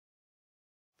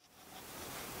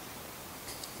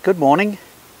Good morning,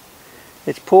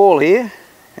 it's Paul here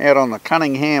out on the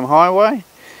Cunningham Highway,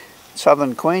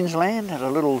 southern Queensland, at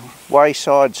a little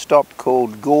wayside stop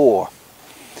called Gore.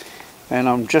 And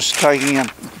I'm just taking a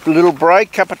little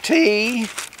break, cup of tea,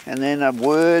 and then a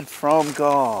word from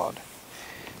God.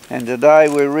 And today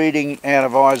we're reading out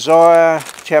of Isaiah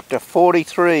chapter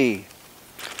 43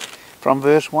 from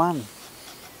verse 1.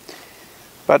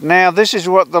 But now this is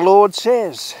what the Lord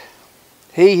says.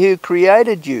 He who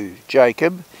created you,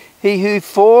 Jacob, he who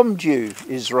formed you,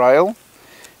 Israel,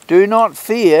 do not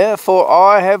fear, for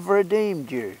I have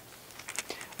redeemed you.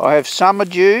 I have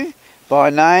summoned you by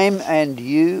name, and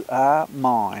you are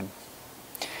mine.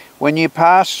 When you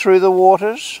pass through the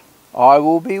waters, I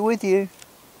will be with you.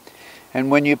 And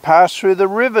when you pass through the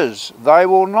rivers, they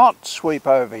will not sweep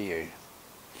over you.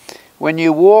 When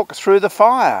you walk through the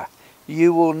fire,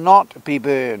 you will not be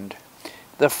burned.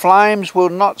 The flames will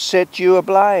not set you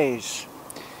ablaze.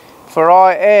 For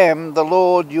I am the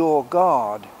Lord your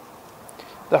God,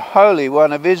 the Holy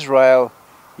One of Israel,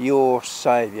 your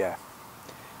Saviour.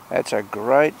 That's a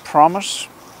great promise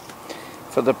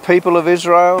for the people of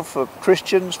Israel, for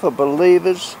Christians, for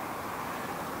believers,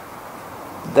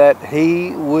 that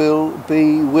He will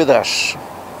be with us.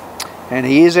 And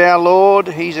He is our Lord,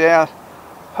 He's our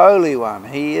Holy One,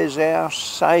 He is our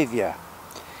Saviour.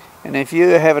 And if you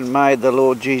haven't made the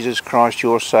Lord Jesus Christ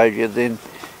your Saviour, then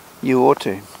you ought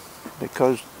to,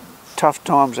 because tough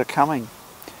times are coming.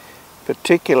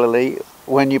 Particularly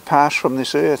when you pass from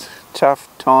this earth,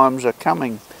 tough times are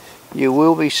coming. You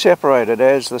will be separated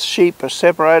as the sheep are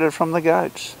separated from the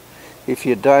goats if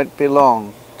you don't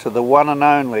belong to the one and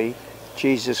only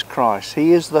Jesus Christ.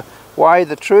 He is the way,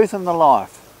 the truth and the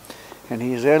life, and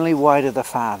He is the only way to the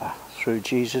Father through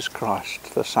Jesus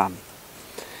Christ, the Son.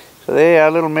 So there,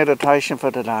 our little meditation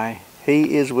for today.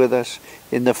 He is with us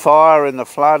in the fire, in the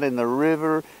flood, in the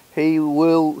river. He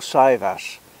will save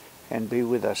us and be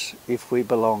with us if we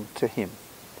belong to Him.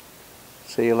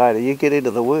 See you later. You get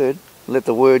into the Word. Let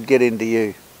the Word get into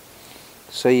you.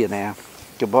 See you now.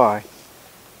 Goodbye.